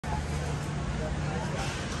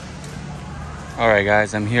Alright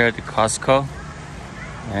guys, I'm here at the Costco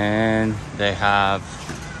and they have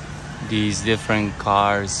these different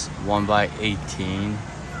cars, 1x18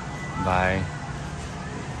 by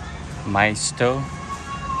Maisto.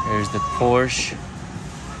 Here's the Porsche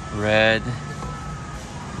red,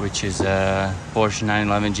 which is a Porsche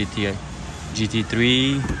 911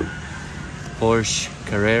 GT3, Porsche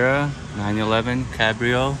Carrera 911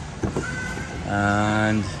 Cabrio,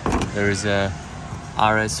 and there is a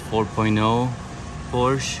RS 4.0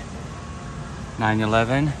 Porsche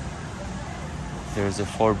 911. There's a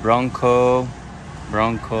Ford Bronco,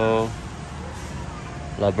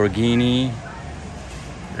 Lamborghini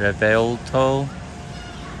Revuelto.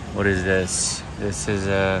 What is this? This is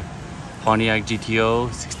a Pontiac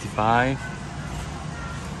GTO 65.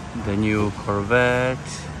 The new Corvette.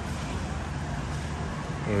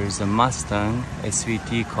 There's a Mustang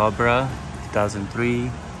SVT Cobra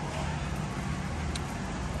 2003.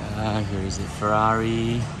 Here's a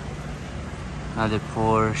Ferrari, another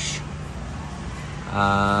Porsche,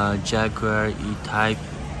 Jaguar E-Type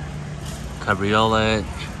Cabriolet,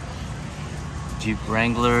 Jeep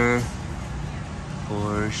Wrangler,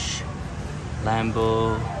 Porsche,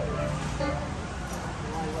 Lambo.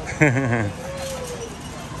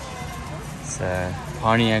 It's a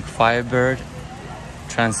Pontiac Firebird,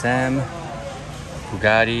 Trans Am,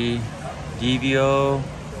 Bugatti Divio,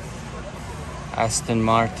 Aston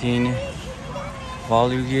Martin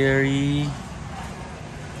Volugeri,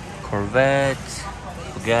 Corvette,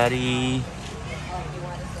 Bugatti.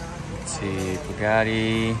 Let's see,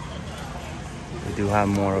 Bugatti. We do have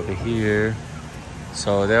more over here.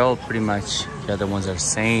 So they're all pretty much, the other ones are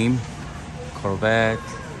same. Corvette,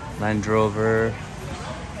 Land Rover.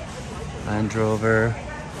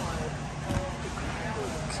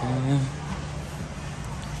 Okay.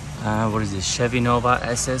 What is this? Chevy Nova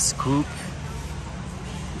SS Coupe.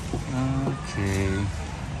 Okay.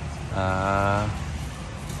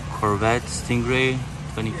 Corvette Stingray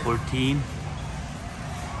 2014.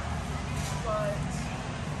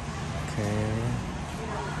 Okay.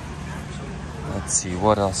 Let's see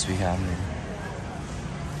what else we have here.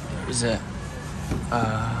 There's a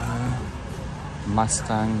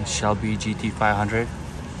Mustang Shelby GT 500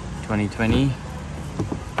 2020.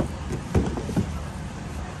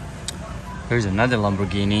 Here's another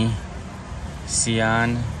Lamborghini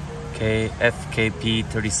Sian FKP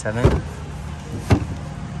 37.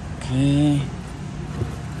 Okay.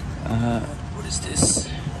 What is this?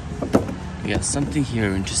 We got something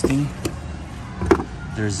here interesting.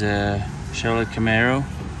 There's a Chevrolet Camaro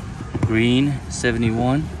green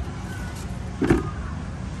 71.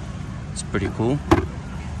 It's pretty cool.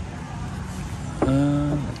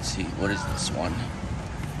 Let's see, what is this one?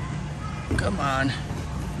 Come on.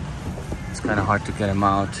 It's kind of hard to get them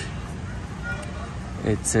out.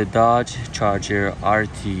 It's a Dodge Charger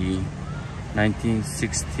RT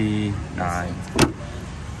 1969.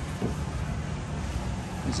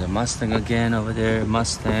 There's a Mustang again over there.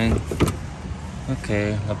 Mustang.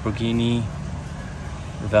 Okay, Lamborghini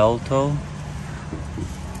Revuelto.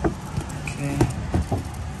 Okay.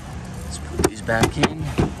 Let's put these back in.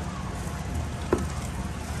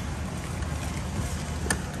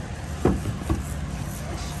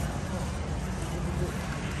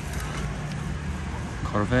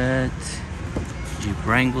 Corvette, Jeep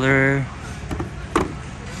Wrangler,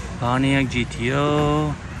 Pontiac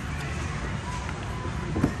GTO.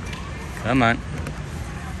 Come on.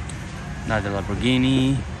 Another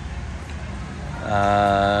Lamborghini,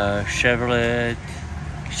 Chevrolet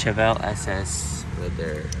SS with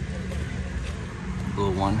their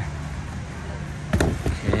blue one.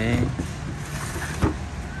 Okay.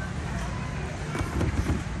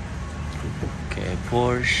 Okay,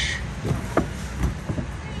 Porsche.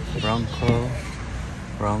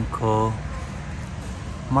 Bronco,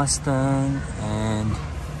 Mustang, and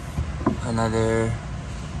another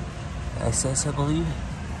SS, I believe.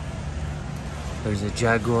 There's a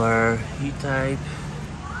Jaguar E-Type.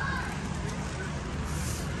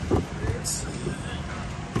 Let's see.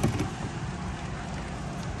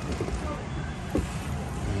 Do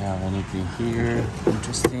we have anything here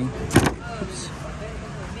interesting? Oops.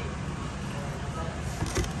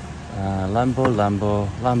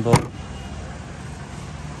 Lambo.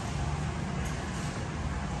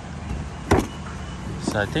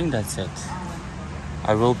 So I think that's it.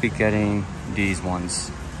 I will be getting these ones.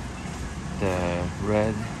 The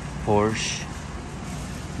red Porsche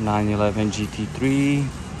 911 GT3.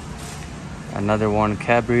 Another one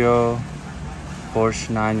Cabrio, Porsche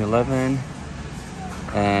 911.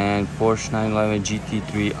 And Porsche 911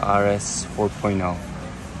 GT3 RS 4.0.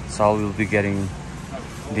 So I will be getting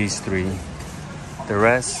these three. The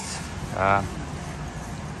rest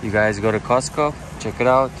you guys go to Costco, check it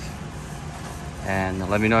out, and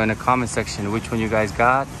let me know in the comment section which one you guys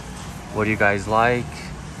got, what do you guys like,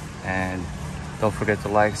 and don't forget to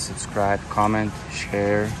like, subscribe, comment,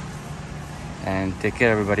 share, and take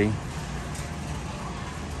care, everybody.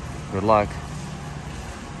 Good luck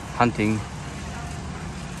hunting.